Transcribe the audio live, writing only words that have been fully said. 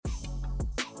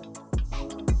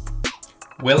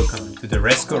Welcome to the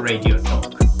Resco Radio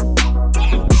Talk.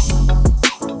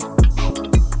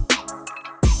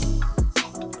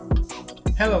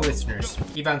 Hello listeners,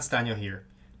 Ivan Stanyo here.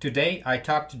 Today I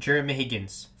talked to Jeremy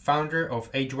Higgins, founder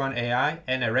of H1 AI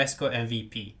and a Resco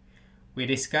MVP. We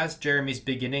discussed Jeremy's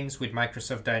beginnings with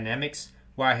Microsoft Dynamics,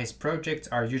 why his projects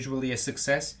are usually a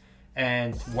success,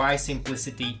 and why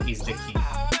simplicity is the key.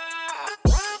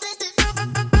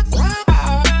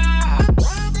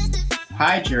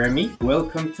 Hi Jeremy,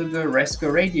 welcome to the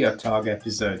Resco Radio Talk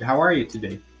episode. How are you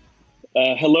today?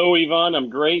 Hello Ivan, I'm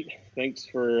great. Thanks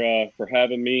for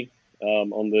having me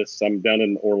on this. I'm down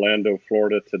in Orlando,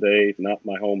 Florida today, not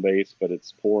my home base, but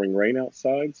it's pouring rain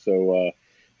outside. So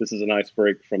this is a nice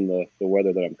break from the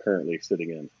weather that I'm currently sitting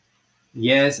in.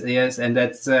 Yes, and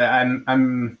that's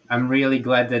I'm really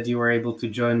glad that you were able to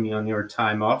join me on your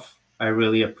time off. I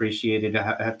really appreciate it.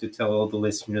 I have to tell all the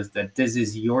listeners that this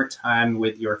is your time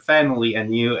with your family,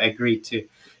 and you agreed to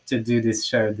do this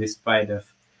show despite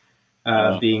of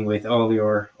being with all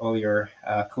your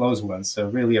close ones. So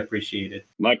really appreciate it.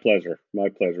 My pleasure.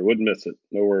 Wouldn't miss it.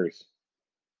 No worries.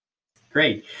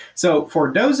 Great. So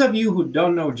for those of you who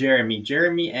don't know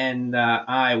Jeremy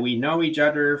and we know each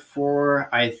other for,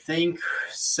 I think,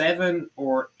 7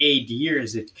 or 8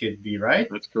 years it could be, right?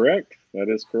 That's correct. That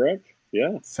is correct.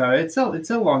 Yeah. So it's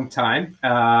a long time.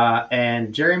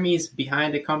 And Jeremy's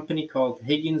behind a company called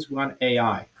Higgins One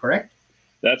AI, correct?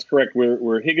 That's correct.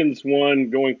 We're Higgins One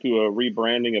going through a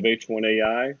rebranding of H1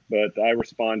 AI, but I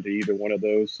respond to either one of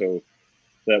those, so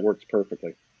that works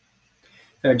perfectly.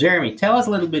 So Jeremy, tell us a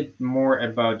little bit more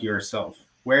about yourself,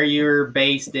 where you're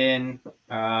based in,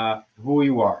 who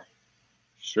you are.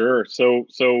 Sure. So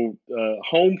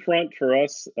home front for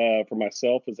us, for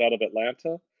myself, is out of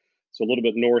Atlanta. So a little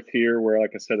bit north here, where,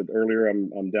 like I said earlier,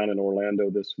 I'm down in Orlando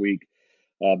this week.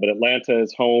 But Atlanta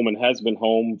is home and has been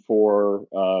home for,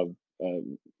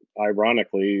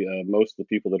 ironically, most of the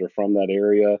people that are from that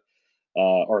area,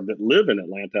 or that live in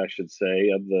Atlanta, I should say.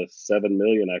 Of the 7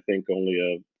 million, I think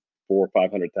only 400,000 or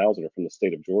 500,000 are from the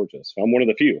state of Georgia. So I'm one of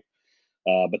the few.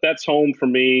 But that's home for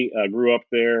me. I grew up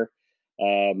there.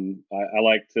 I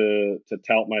like to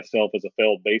tout myself as a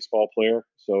failed baseball player.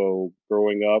 So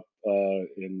growing up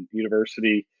in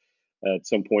university, at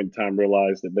some point in time,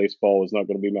 realized that baseball was not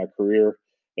going to be my career,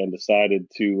 and decided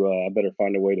to I better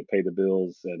find a way to pay the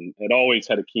bills. And it always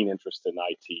had a keen interest in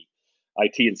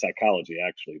IT and psychology,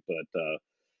 actually. But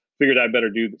figured I better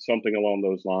do something along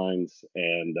those lines.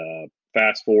 And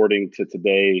fast forwarding to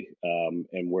today,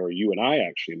 and where you and I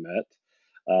actually met.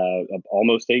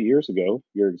 Almost 8 years ago.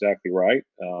 You're exactly right.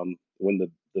 When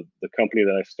the company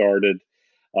that I started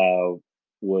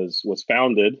was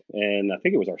founded, and I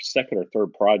think it was our second or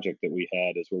third project that we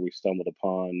had, is where we stumbled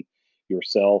upon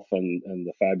yourself and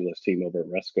the fabulous team over at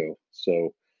Resco.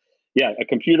 So, yeah, a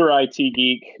computer IT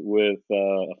geek with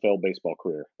a failed baseball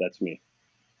career. That's me.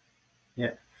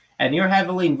 Yeah. And you're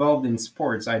heavily involved in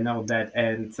sports, I know that.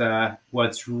 And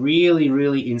what's really,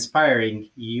 really inspiring,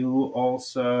 you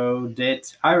also did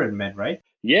Ironman, right?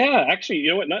 Yeah, actually, you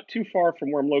know what? Not too far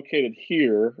from where I'm located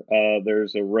here,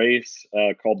 there's a race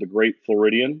called the Great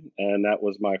Floridian, and that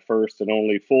was my first and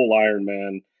only full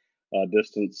Ironman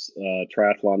distance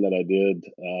triathlon that I did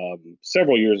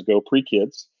several years ago,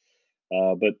 pre-kids.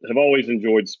 But have always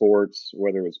enjoyed sports,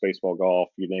 whether it was baseball, golf,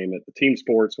 you name it. The team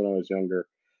sports when I was younger.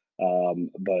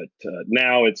 But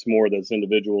now it's more those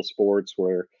individual sports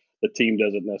where the team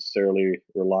doesn't necessarily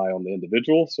rely on the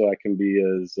individual, so I can be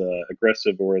as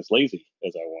aggressive or as lazy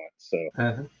as I want.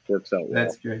 So works out well.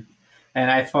 That's great. And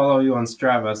I follow you on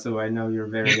Strava, so I know you're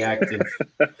very active.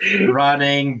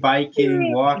 Running,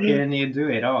 biking, walking, you do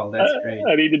it all. That's great.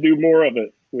 I need to do more of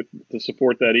it to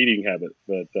support that eating habit.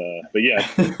 But yeah,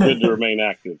 it's good to remain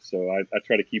active. So I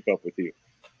try to keep up with you.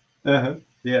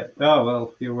 Yeah. Oh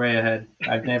well, you're way ahead.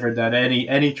 I've never done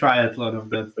any triathlon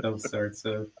of those sorts.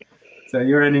 So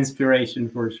you're an inspiration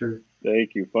for sure.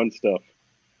 Thank you. Fun stuff.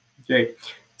 Okay.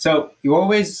 So you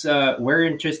always were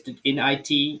interested in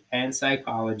IT and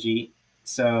psychology.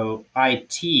 So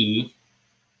IT,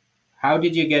 how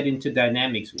did you get into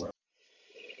Dynamics world?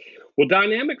 Well,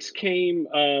 Dynamics came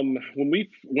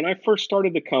when I first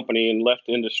started the company and left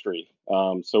industry.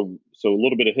 So a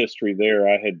little bit of history there.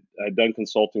 I'd done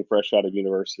consulting fresh out of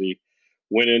university,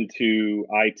 went into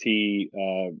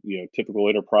IT, typical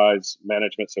enterprise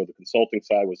management. So the consulting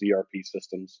side was ERP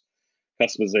systems,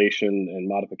 customization and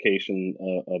modification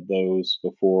of those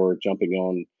before jumping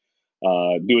on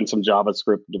doing some Java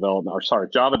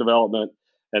development,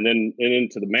 and then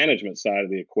into the management side of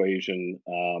the equation.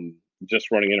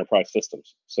 Just running enterprise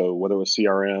systems. So whether it was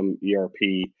CRM,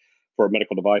 ERP for a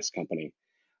medical device company.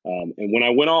 And when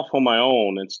I went off on my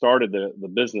own and started the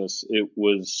business, it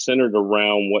was centered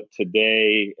around what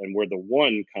today and where the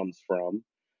one comes from.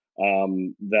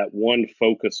 That one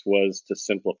focus was to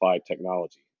simplify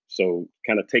technology. So,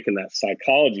 kind of taking that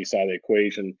psychology side of the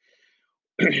equation,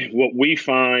 what we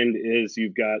find is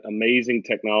you've got amazing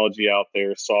technology out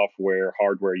there, software,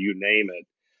 hardware, you name it.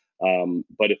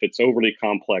 But if it's overly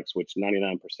complex, which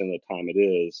 99% of the time it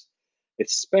is,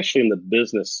 especially in the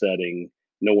business setting,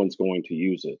 no one's going to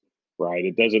use it, right?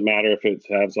 It doesn't matter if it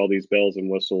has all these bells and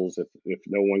whistles, if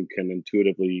no one can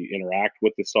intuitively interact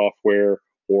with the software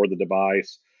or the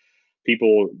device,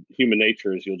 human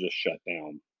nature is you'll just shut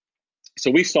down. So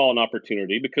we saw an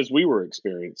opportunity because we were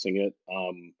experiencing it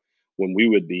when we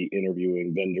would be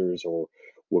interviewing vendors or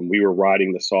when we were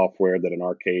writing the software that in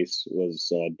our case was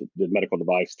the medical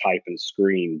device type and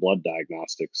screen blood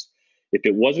diagnostics. If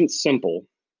it wasn't simple,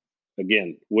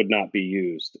 again, would not be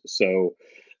used. So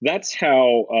that's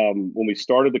how, when we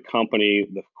started the company,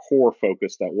 the core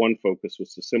focus, that one focus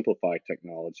was to simplify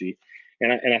technology.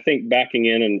 And I think backing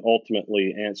in and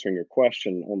ultimately answering your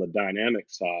question on the dynamic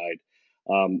side,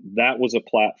 that was a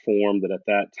platform that at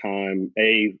that time,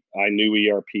 I knew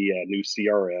ERP, I knew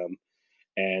CRM,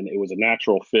 and it was a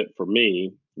natural fit for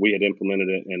me. We had implemented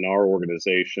it in our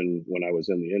organization when I was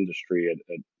in the industry at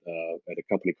a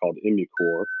company called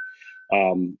Immucor.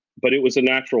 But it was a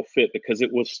natural fit because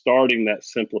it was starting that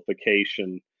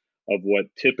simplification of what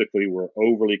typically were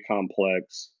overly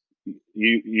complex.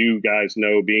 You guys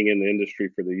know, being in the industry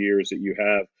for the years that you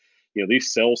have,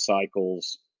 these sales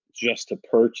cycles just to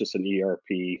purchase an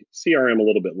ERP, CRM a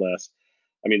little bit less.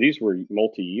 I mean, these were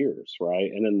multi years,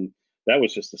 right? And then that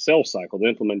was just the sales cycle. The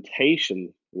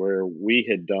implementation, where we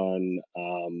had done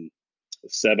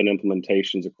 7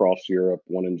 implementations across Europe,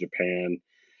 1 in Japan,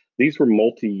 these were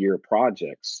multi-year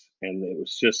projects, and it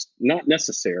was just not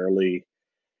necessarily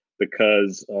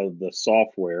because of the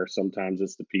software. Sometimes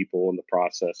it's the people and the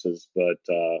processes, but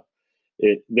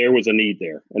there was a need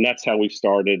there, and that's how we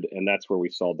started, and that's where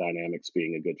we saw Dynamics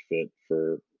being a good fit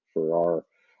for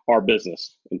our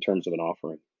business in terms of an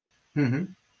offering. Hmm.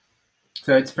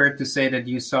 So it's fair to say that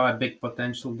you saw a big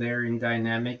potential there in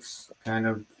Dynamics, kind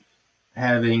of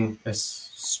having a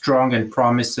strong and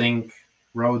promising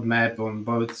roadmap on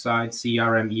both sides,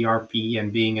 CRM, ERP,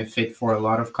 and being a fit for a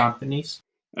lot of companies.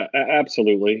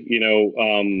 Absolutely.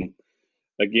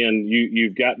 Again,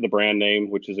 you've got the brand name,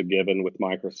 which is a given with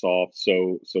Microsoft.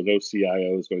 So no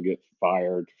CIO is going to get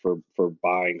fired for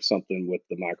buying something with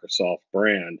the Microsoft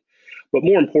brand. But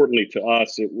more importantly to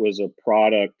us, it was a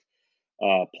product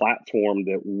platform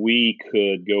that we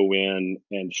could go in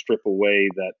and strip away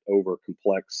that over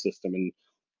complex system. And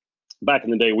back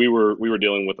in the day, we were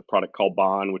dealing with a product called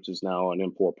Bond, which is now an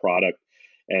Infor product,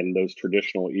 and those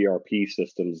traditional ERP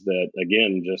systems that,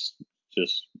 again, just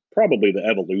probably the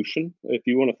evolution, if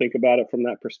you want to think about it from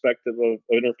that perspective of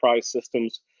enterprise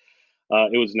systems.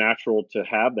 It was natural to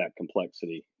have that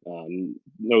complexity.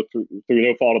 No, through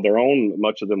no fault of their own,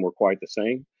 much of them were quite the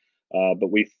same. But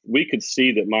we could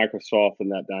see that Microsoft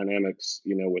and that Dynamics,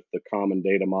 with the common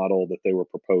data model that they were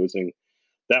proposing,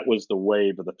 that was the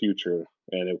wave of the future.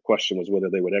 And the question was whether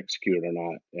they would execute it or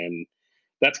not. And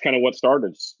that's kind of what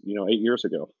started, 8 years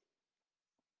ago.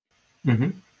 Mm-hmm.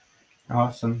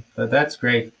 Awesome. That's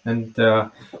great. And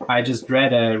I just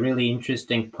read a really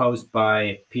interesting post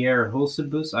by Pierre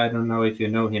Hulsebus. I don't know if you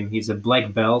know him. He's a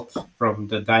black belt from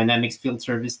the Dynamics Field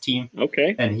Service team.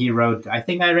 Okay. And he wrote, I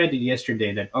think I read it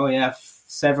yesterday, that, oh yeah,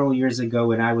 several years ago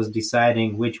when I was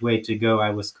deciding which way to go, I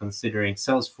was considering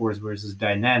Salesforce versus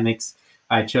Dynamics.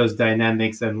 I chose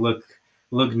Dynamics, and look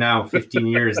now, 15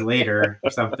 years later, or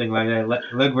something like that.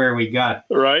 Look where we got.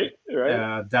 Right.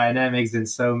 Dynamics in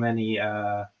so many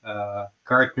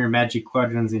Gartner Magic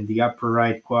Quadrants in the upper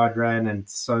right quadrant, and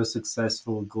so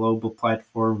successful global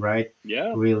platform, right?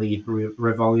 Yeah. Really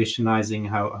revolutionizing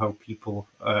how people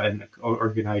and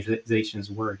organizations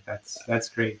work. That's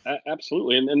great.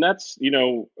 Absolutely. And that's,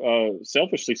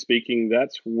 selfishly speaking,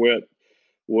 that's what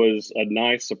was a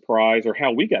nice surprise, or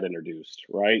how we got introduced,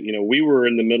 right? We were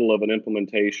in the middle of an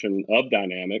implementation of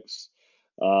Dynamics,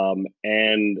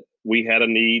 and we had a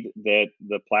need that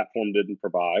the platform didn't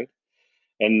provide.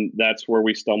 And that's where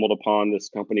we stumbled upon this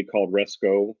company called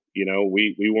Resco.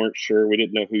 We weren't sure. We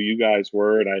didn't know who you guys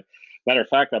were. And matter of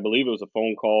fact, I believe it was a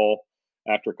phone call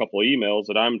after a couple of emails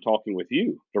that I'm talking with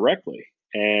you directly.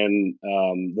 And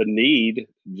the need,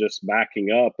 just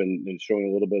backing up and showing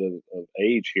a little bit of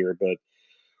age here, but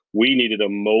we needed a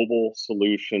mobile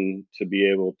solution to be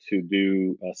able to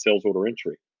do sales order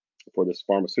entry for this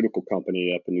pharmaceutical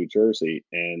company up in New Jersey.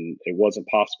 And it wasn't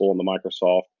possible on the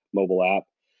Microsoft mobile app.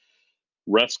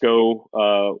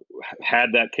 Resco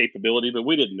had that capability, but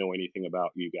we didn't know anything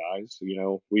about you guys.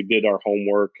 We did our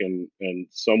homework and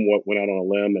somewhat went out on a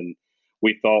limb, and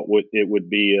we thought it would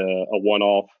be a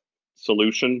one-off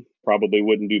solution. Probably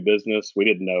wouldn't do business. We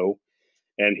didn't know,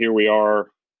 and here we are,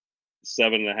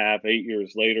 7.5, 8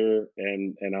 years later,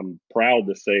 and I'm proud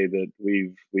to say that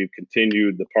we've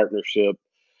continued the partnership.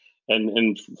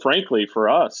 And frankly, for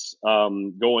us,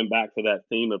 going back to that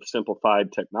theme of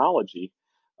simplified technology,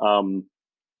 um,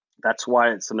 that's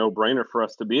why it's a no-brainer for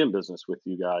us to be in business with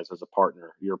you guys as a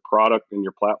partner. Your product and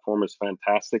your platform is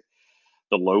fantastic.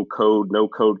 The low code, no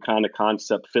code kind of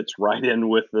concept fits right in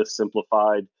with this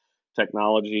simplified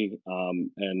technology.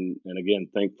 And again,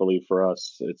 thankfully for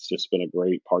us, it's just been a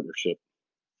great partnership.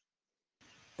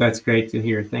 That's great to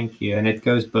hear. Thank you. And it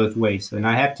goes both ways. And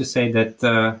I have to say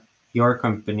that your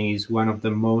company is one of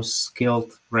the most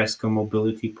skilled Resco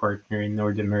mobility partner in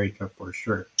North America for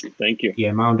sure. Thank you. The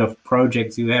amount of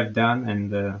projects you have done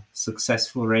and the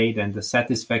successful rate and the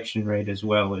satisfaction rate as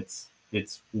well,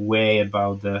 it's way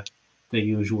above the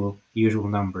usual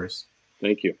numbers.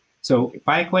 Thank you. So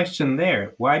my question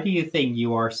there, why do you think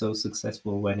you are so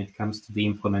successful when it comes to the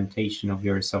implementation of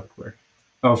your software?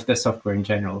 Of the software in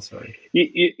general, sorry.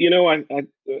 I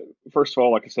first of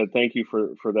all, like I said, thank you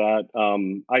for that.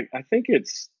 I think it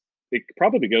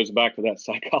probably goes back to that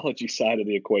psychology side of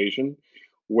the equation,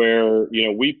 where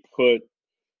we put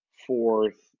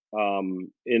forth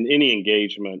in any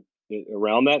engagement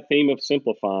around that theme of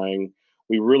simplifying.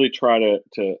 We really try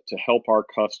to help our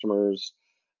customers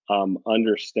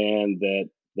understand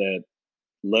that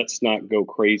let's not go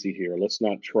crazy here. Let's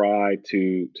not try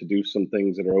to do some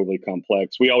things that are overly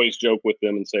complex. We always joke with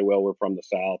them and say, well, we're from the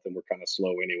South and we're kind of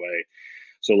slow anyway.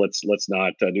 So let's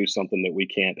not do something that we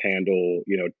can't handle,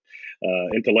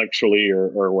 intellectually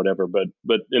or whatever.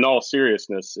 But in all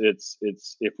seriousness, it's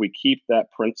if we keep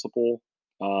that principle,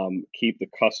 keep the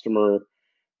customer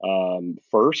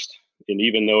first, and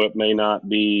even though it may not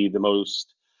be the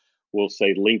most, we'll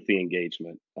say, lengthy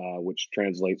engagement, which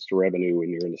translates to revenue when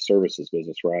you're in the services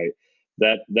business, right?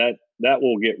 That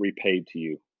will get repaid to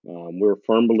you. We're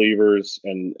firm believers,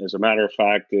 and as a matter of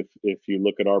fact, if you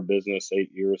look at our business 8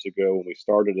 years ago when we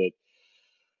started it,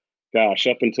 gosh,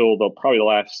 up until probably the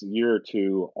last year or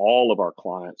two, all of our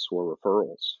clients were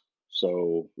referrals.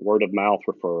 So word of mouth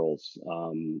referrals,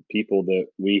 people that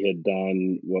we had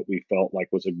done what we felt like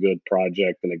was a good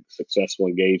project and a successful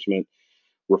engagement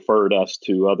referred us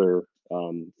to other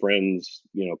friends,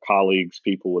 colleagues,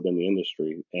 people within the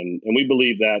industry, and we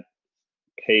believe that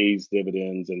pays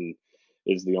dividends and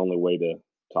is the only way to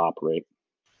operate.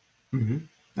 Mm-hmm.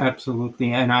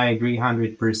 Absolutely, and I agree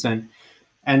 100%.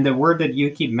 And the word that you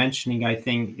keep mentioning, I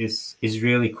think, is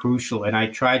really crucial. And I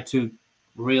try to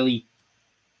really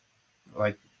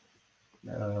like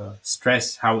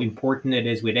stress how important it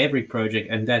is with every project,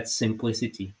 and that's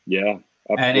simplicity. Yeah.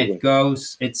 Absolutely. And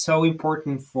it's so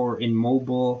important for in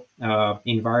mobile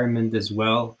environment as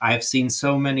well. I've seen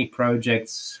so many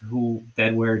projects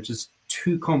that were just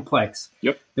too complex.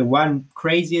 Yep. The one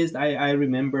craziest, I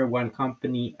remember one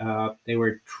company, they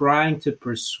were trying to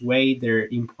persuade their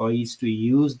employees to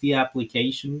use the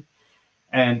application.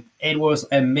 And it was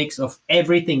a mix of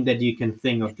everything that you can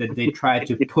think of that they tried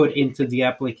to put into the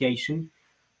application.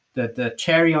 The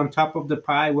cherry on top of the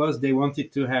pie was they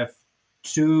wanted to have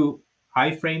two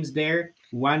iframes there,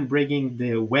 one bringing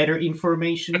the weather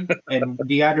information and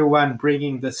the other one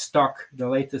bringing the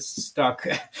latest stock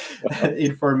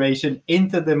information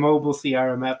into the mobile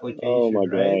CRM application. Oh my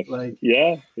right? gosh.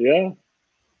 Yeah.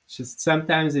 Just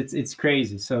sometimes it's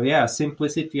crazy. So yeah,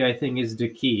 simplicity I think is the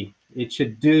key. It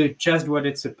should do just what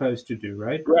it's supposed to do,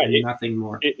 right? Right. And nothing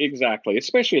more. Exactly.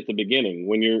 Especially at the beginning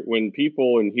when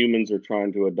people and humans are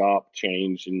trying to adopt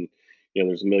change, and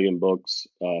there's a million books,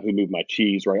 Who Moved My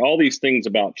Cheese, right? All these things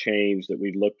about change that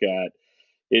we look at,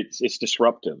 it's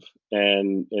disruptive.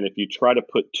 And if you try to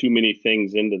put too many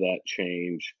things into that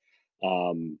change,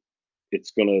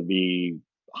 it's going to be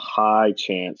high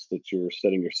chance that you're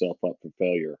setting yourself up for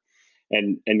failure.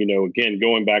 And again,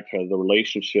 going back to the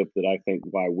relationship that I think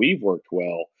why we've worked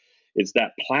well is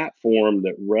that platform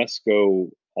that Resco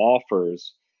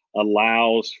offers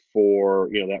allows for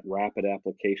that rapid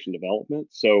application development.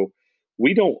 So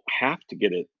we don't have to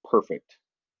get it perfect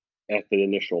at the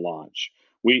initial launch.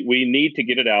 We need to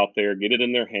get it out there, get it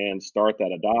in their hands, start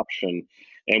that adoption,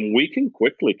 and we can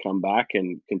quickly come back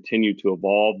and continue to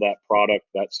evolve that product,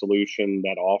 that solution,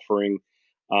 that offering.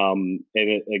 And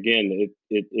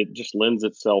it just lends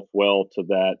itself well to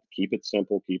that. Keep it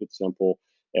simple,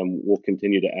 and we'll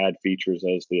continue to add features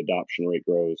as the adoption rate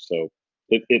grows. So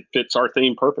it fits our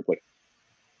theme perfectly.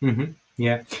 Mm-hmm.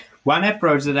 Yeah. One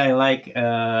approach that I like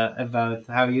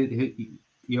about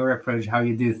your approach, how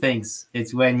you do things,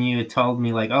 it's when you told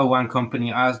me like, oh, one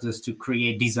company asked us to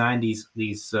design these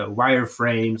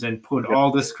wireframes and put Yep.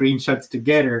 all the screenshots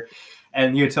together,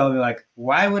 and you told me like,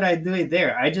 why would I do it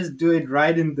there? I just do it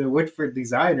right in the Woodford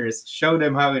Designers, show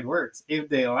them how it works. If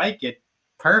they like it,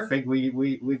 perfect.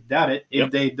 We've done it. If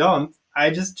Yep. they don't, I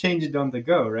just change it on the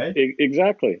go, right?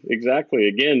 Exactly.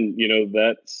 Again,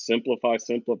 that simplify,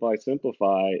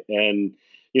 and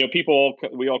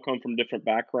we all come from different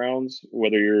backgrounds.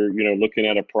 Whether you're looking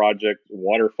at a project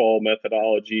waterfall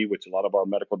methodology, which a lot of our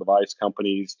medical device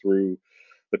companies, through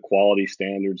the quality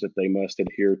standards that they must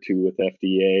adhere to with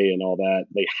FDA and all that,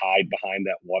 they hide behind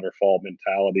that waterfall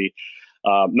mentality.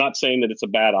 Not saying that it's a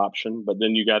bad option, but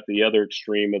then you got the other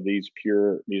extreme of these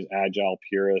agile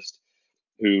purists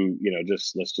who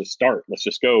just let's just start, let's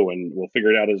just go, and we'll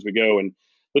figure it out as we go. And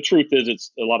the truth is,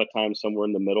 it's a lot of times somewhere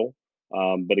in the middle.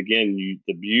 But again,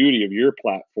 the beauty of your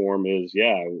platform is,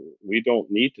 we don't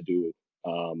need to do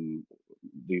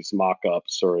these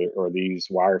mock-ups or these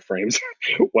wireframes.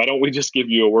 Why don't we just give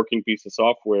you a working piece of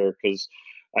software? Because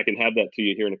I can have that to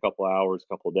you here in a couple of hours,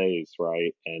 couple of days,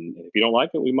 right? And if you don't like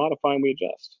it, we modify and we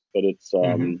adjust. But it's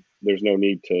Mm-hmm. there's no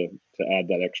need to add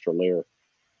that extra layer.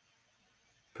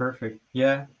 Perfect.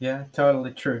 Yeah, yeah,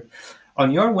 totally true.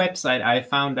 On your website, I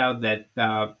found out that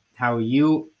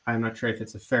I'm not sure if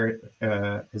it's a fair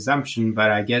assumption,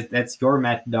 but I guess that's your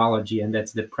methodology, and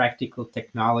that's the practical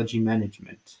technology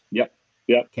management. Yep.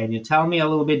 Yep. Can you tell me a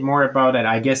little bit more about it?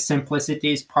 I guess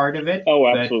simplicity is part of it, Oh,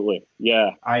 but absolutely.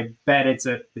 Yeah. I bet it's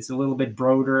a little bit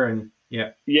broader, and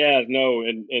yeah. Yeah, no,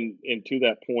 and to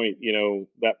that point,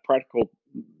 that practical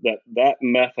that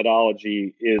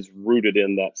methodology is rooted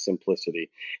in that simplicity.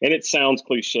 And it sounds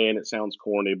cliche and it sounds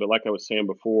corny, but like I was saying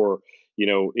before,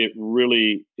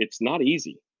 it's not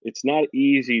easy. It's not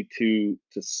easy to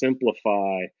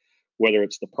simplify, whether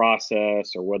it's the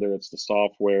process or whether it's the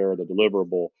software or the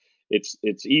deliverable.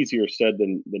 It's easier said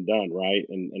than done, right?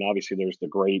 And obviously there's the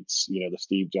greats, the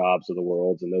Steve Jobs of the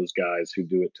world and those guys who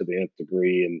do it to the nth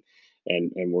degree,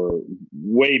 and we're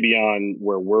way beyond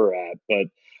where we're at.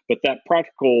 But that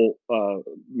practical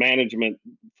management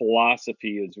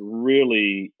philosophy is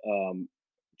really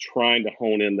trying to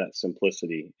hone in that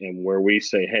simplicity, and where we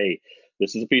say, hey,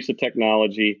 this is a piece of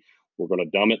technology. We're going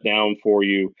to dumb it down for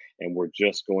you, and we're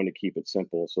just going to keep it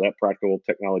simple. So that practical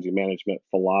technology management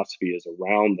philosophy is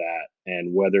around that.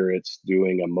 And whether it's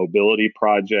doing a mobility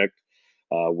project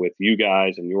with you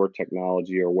guys and your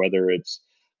technology, or whether it's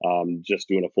just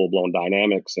doing a full-blown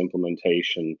Dynamics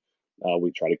implementation,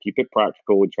 we try to keep it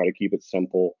practical. We try to keep it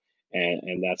simple,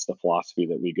 and that's the philosophy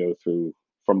that we go through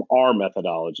from our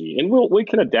methodology. And we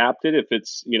can adapt it if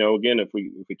it's again, if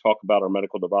we talk about our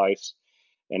medical device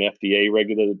and FDA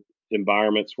regulated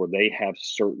environments where they have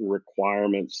certain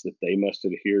requirements that they must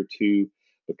adhere to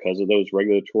because of those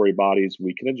regulatory bodies,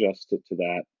 we can adjust it to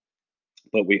that.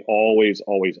 But we always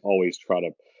try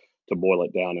to boil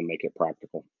it down and make it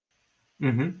practical.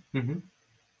 Mm-hmm. Mm-hmm.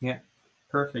 Yeah.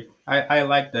 Perfect. I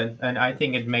like that, and I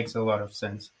think it makes a lot of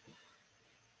sense.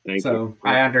 Thank you. So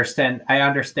I understand. I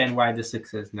understand why the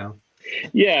success now.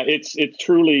 Yeah, it's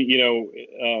truly,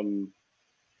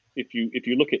 if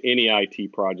you look at any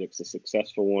IT projects, the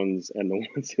successful ones and the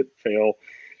ones that fail,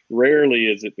 rarely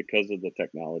is it because of the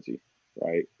technology,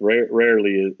 right?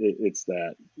 Rarely it's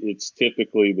that. It's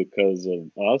typically because of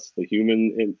us, the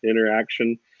human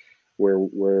interaction, where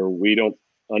we don't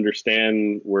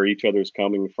understand where each other's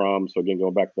coming from. So again,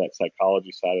 going back to that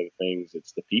psychology side of things,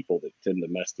 it's the people that tend to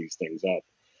mess these things up.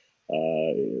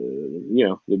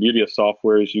 The beauty of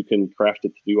software is you can craft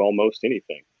it to do almost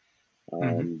anything.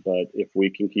 But if we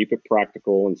can keep it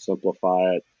practical and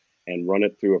simplify it and run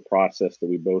it through a process that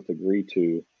we both agree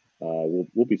to,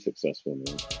 we'll be successful in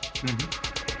that. Mm-hmm.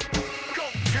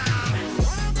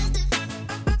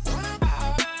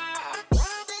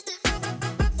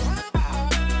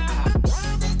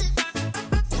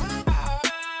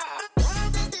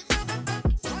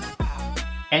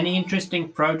 Any interesting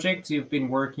projects you've been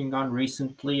working on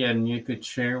recently and you could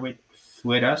share with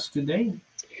us today?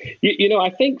 I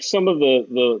think some of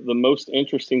the most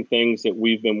interesting things that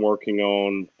we've been working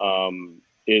on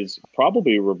is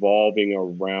probably revolving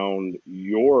around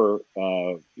your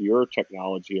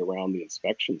technology around the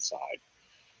inspection side.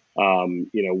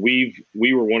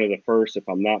 We were one of the first, if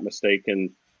I'm not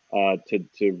mistaken,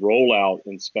 to roll out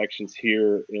inspections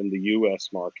here in the U.S.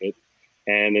 market.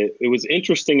 And it was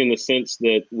interesting in the sense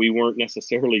that we weren't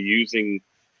necessarily using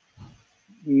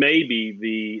maybe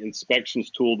the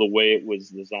inspections tool the way it was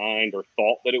designed or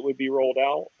thought that it would be rolled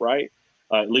out, right?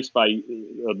 At least by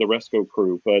the Resco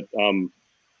crew. But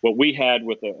what we had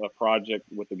with a project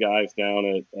with the guys down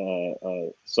at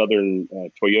Southern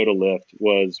Toyota Lift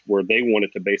was where they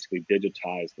wanted to basically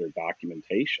digitize their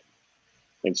documentation.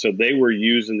 And so they were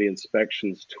using the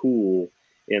inspections tool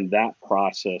in that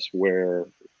process where,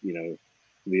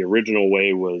 the original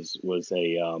way was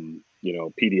a,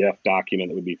 PDF document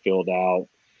that would be filled out,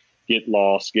 get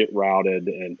lost, get routed,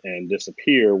 and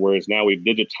disappear. Whereas now we've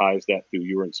digitized that through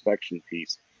your inspection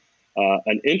piece.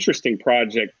 An interesting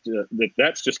project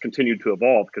that's just continued to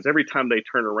evolve, because every time they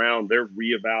turn around, they're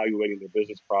reevaluating their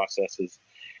business processes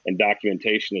and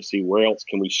documentation to see where else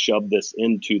can we shove this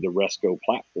into the Resco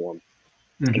platform.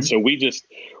 Mm-hmm. And so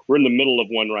we're in the middle of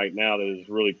one right now that is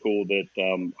really cool that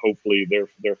hopefully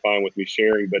they're fine with me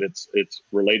sharing, but it's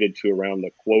related to around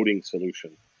the quoting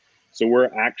solution. So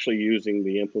we're actually using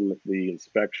the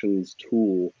inspections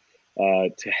tool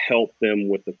to help them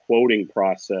with the quoting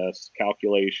process,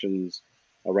 calculations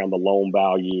around the loan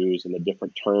values and the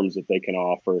different terms that they can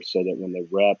offer, so that when the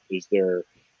rep is there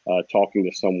talking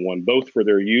to someone, both for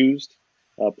their used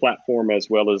platform as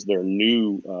well as their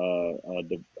new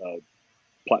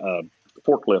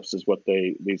forklifts is what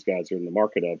these guys are in the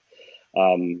market of,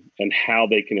 and how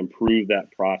they can improve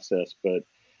that process. But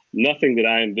nothing that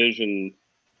I envision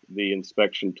the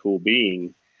inspection tool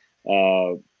being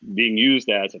used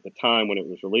as at the time when it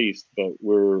was released, but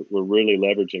we're really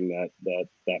leveraging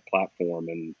that platform,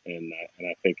 and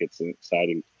I think it's an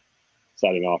exciting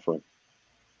offering.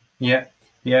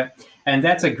 Yeah, and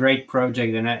that's a great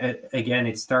project. And again,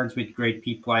 it starts with great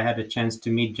people. I had a chance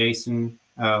to meet Jason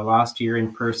last year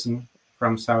in person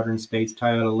from Southern States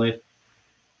Toyota Lift.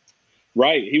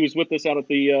 Right, he was with us out at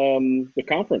the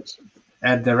conference.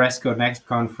 At the Resco Next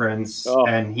conference,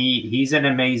 and he's an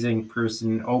amazing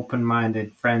person,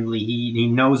 open-minded, friendly. He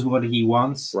knows what he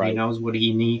wants, right. He knows what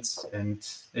he needs, and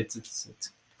it's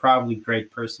probably a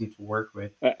great person to work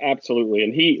with. Absolutely,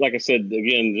 and he, like I said,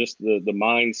 again, just the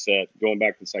mindset, going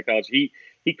back to psychology,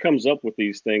 he comes up with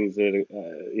these things that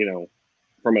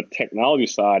from a technology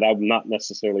side, I'm not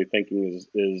necessarily thinking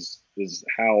is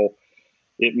how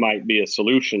it might be a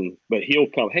solution, but he'll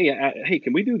come, hey,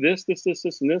 can we do this,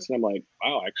 and this? And I'm like,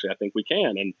 wow, actually, I think we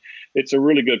can. And it's a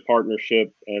really good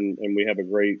partnership, and we have a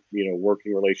great,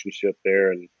 working relationship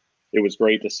there. And it was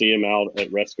great to see him out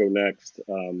at Resco Next.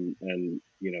 And,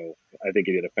 I think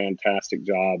he did a fantastic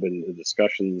job in the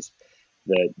discussions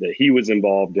that he was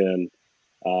involved in.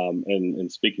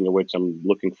 And speaking of which, I'm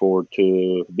looking forward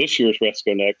to this year's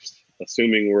Resco Next,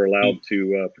 assuming we're allowed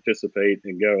to participate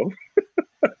and go.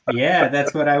 Yeah,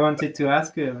 that's what I wanted to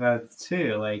ask you about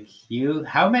too. Like,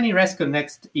 how many Resco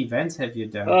Next events have you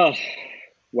done?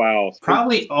 Wow.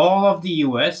 Probably all of the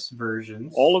US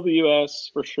versions. All of the US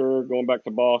for sure, going back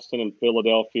to Boston and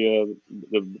Philadelphia,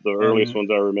 the earliest ones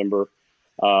I remember.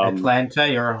 Atlanta,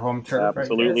 your home turf.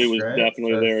 Absolutely, was right?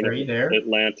 Definitely so there in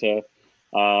Atlanta.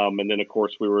 And then, of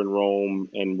course, we were in Rome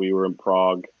and we were in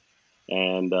Prague,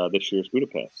 and this year's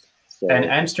Budapest. So, and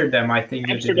Amsterdam, I think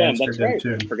you did Amsterdam that's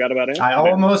right. too. Forgot about Amsterdam. I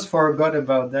almost forgot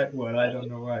about that one. I don't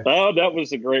know why. Oh, that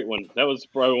was a great one. That was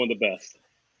probably one of the best.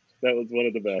 That was one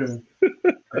of the best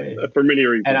for many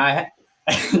reasons.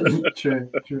 And true.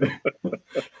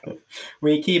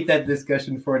 We keep that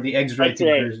discussion for the X-rated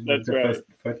version of the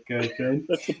podcast, right?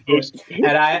 That's supposed to be.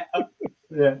 And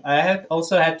I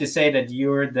also have to say that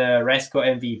you're the Resco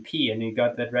MVP, and you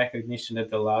got that recognition at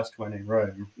the last one in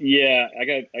Rome. Yeah, I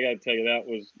got to tell you,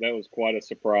 that was quite a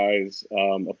surprise,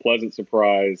 a pleasant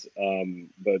surprise,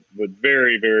 but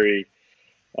very, very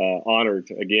honored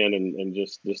again, and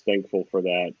just thankful for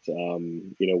that.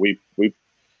 We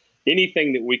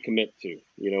anything that we commit to,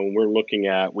 when we're looking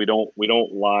at, we don't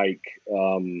like.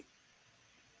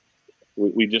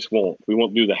 We just won't. We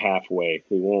won't do the halfway.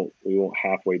 We won't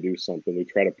halfway do something. We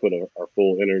try to put our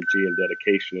full energy and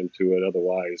dedication into it.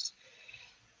 Otherwise,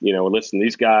 listen,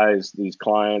 these guys, these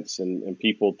clients and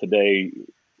people today,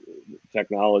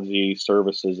 technology,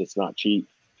 services, it's not cheap.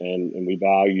 And we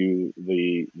value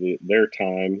their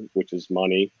time, which is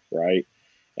money, right?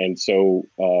 And so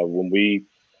when we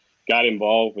got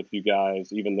involved with you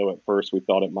guys, even though at first we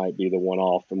thought it might be the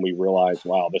one-off, and we realized,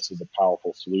 wow, this is a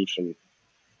powerful solution,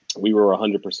 we were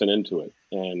 100% into it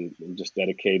and just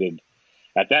dedicated.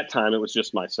 At that time, it was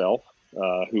just myself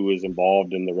who was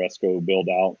involved in the Resco build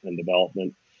out and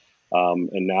development.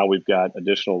 And now we've got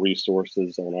additional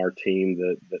resources on our team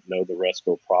that know the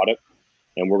Resco product,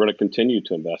 and we're going to continue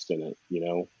to invest in it,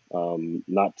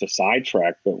 not to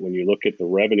sidetrack, but when you look at the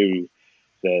revenue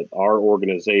that our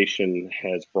organization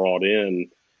has brought in,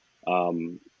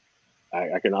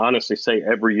 I can honestly say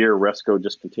every year Resco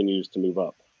just continues to move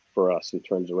up for us in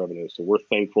terms of revenue. So we're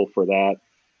thankful for that.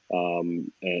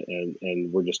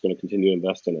 and we're just going to continue to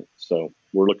invest in it. So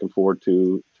we're looking forward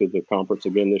to the conference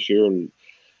again this year, and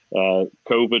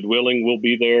COVID willing, we'll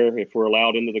be there if we're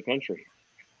allowed into the country.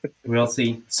 We'll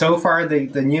see. So far,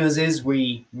 the news is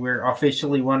we're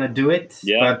officially want to do it,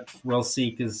 but we'll see,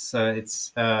 because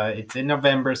it's in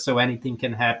November, so anything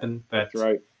can happen. But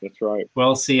That's right.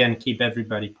 We'll see and keep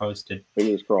everybody posted.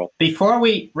 Fingers crossed. Before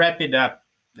we wrap it up,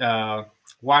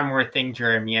 one more thing,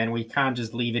 Jeremy, and we can't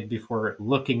just leave it before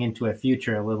looking into a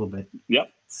future a little bit.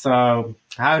 Yep. So,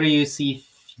 how do you see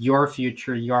your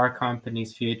future, your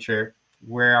company's future?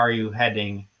 Where are you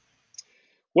heading?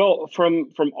 Well,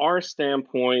 from our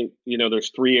standpoint,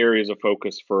 there's 3 areas of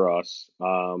focus for us.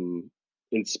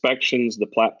 Inspections, the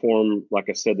platform, like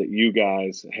I said, that you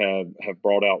guys have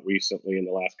brought out recently in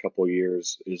the last couple of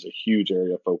years, is a huge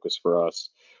area of focus for us.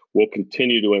 We'll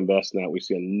continue to invest in that. We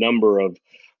see a number of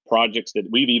projects that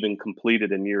we've even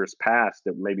completed in years past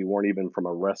that maybe weren't even from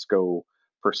a Resco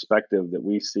perspective, that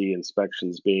we see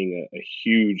inspections being a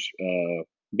huge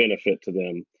benefit to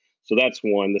them. So that's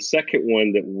one. The second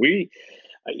one that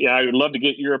I would love to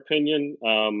get your opinion.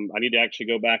 I need to actually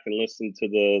go back and listen to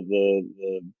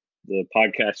the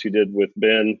podcast you did with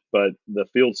Ben, but the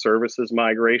field services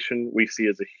migration we see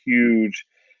as a huge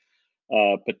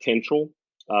potential.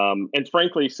 And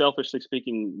frankly, selfishly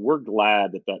speaking, we're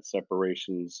glad that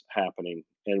separation's happening.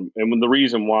 And the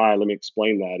reason why, let me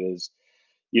explain that, is,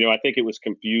 I think it was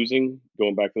confusing,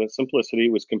 going back to that simplicity,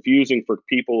 it was confusing for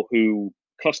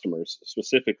customers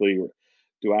specifically.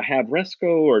 Do I have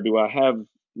Resco or do I have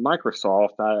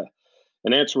Microsoft?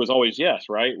 An answer was always yes,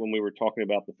 right? When we were talking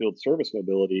about the field service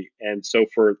mobility. And so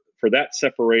for that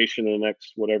separation in the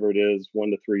next, whatever it is, 1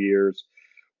 to 3 years,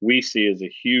 we see as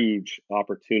a huge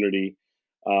opportunity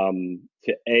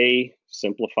to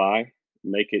simplify,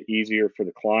 make it easier for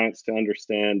the clients to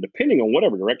understand, depending on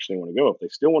whatever direction they want to go. If they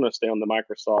still want to stay on the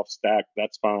Microsoft stack,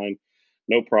 that's fine,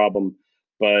 no problem.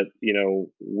 But,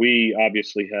 we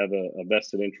obviously have a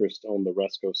vested interest on the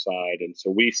Resco side. And so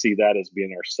we see that as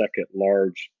being our second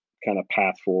large kind of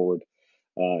path forward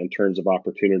in terms of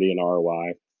opportunity and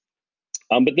ROI.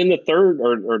 But then the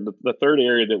third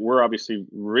area that we're obviously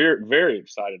very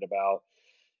excited about,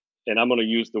 and I'm going to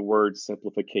use the word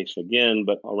simplification again,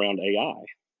 but around AI,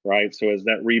 right? So as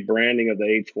that rebranding of the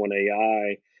H1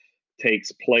 AI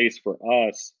takes place for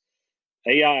us,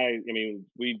 AI,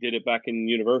 we did it back in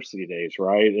university days,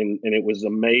 right? And it was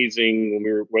amazing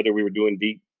when whether we were doing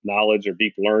deep knowledge or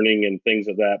deep learning and things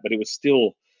of that, but it was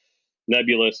still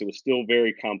nebulous. It was still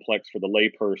very complex for the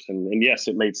layperson. And yes,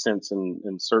 it made sense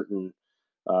in certain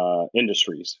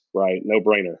industries, right? No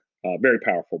brainer, very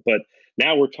powerful. But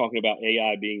now we're talking about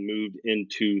AI being moved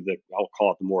into I'll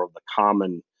call it more of the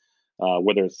common,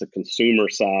 whether it's the consumer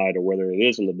side or whether it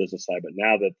is on the business side. But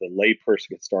now that the layperson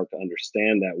can start to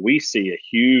understand that, we see a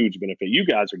huge benefit. You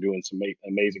guys are doing some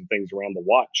amazing things around the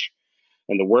watch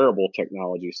and the wearable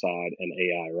technology side and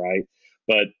AI, right?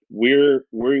 But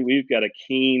we've got a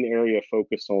keen area of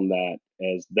focus on that.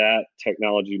 As that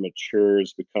technology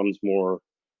matures, becomes more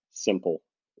simple,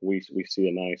 we see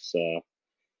a nice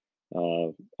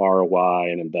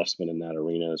ROI and investment in that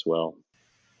arena as well.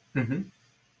 Mm-hmm.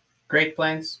 Great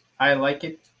plans. I like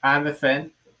it. I'm a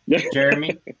fan.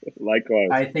 Jeremy? Likewise.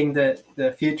 I think that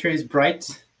the future is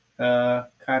bright.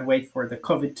 Can't wait for the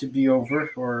COVID to be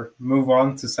over or move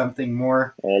on to something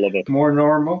more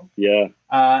normal. Yeah.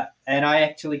 And I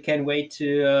actually can't wait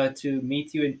to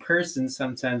meet you in person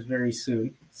sometimes very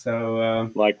soon. So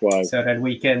likewise, so that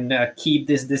we can keep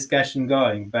this discussion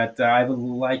going. But I would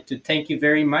like to thank you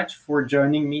very much for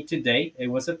joining me today. It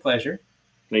was a pleasure.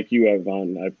 Thank you,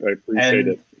 Ivan. I appreciate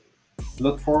it.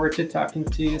 Look forward to talking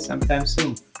to you sometime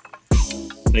soon.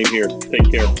 Same here.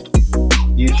 Take care.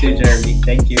 You too, Jeremy.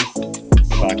 Thank you.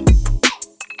 Bye.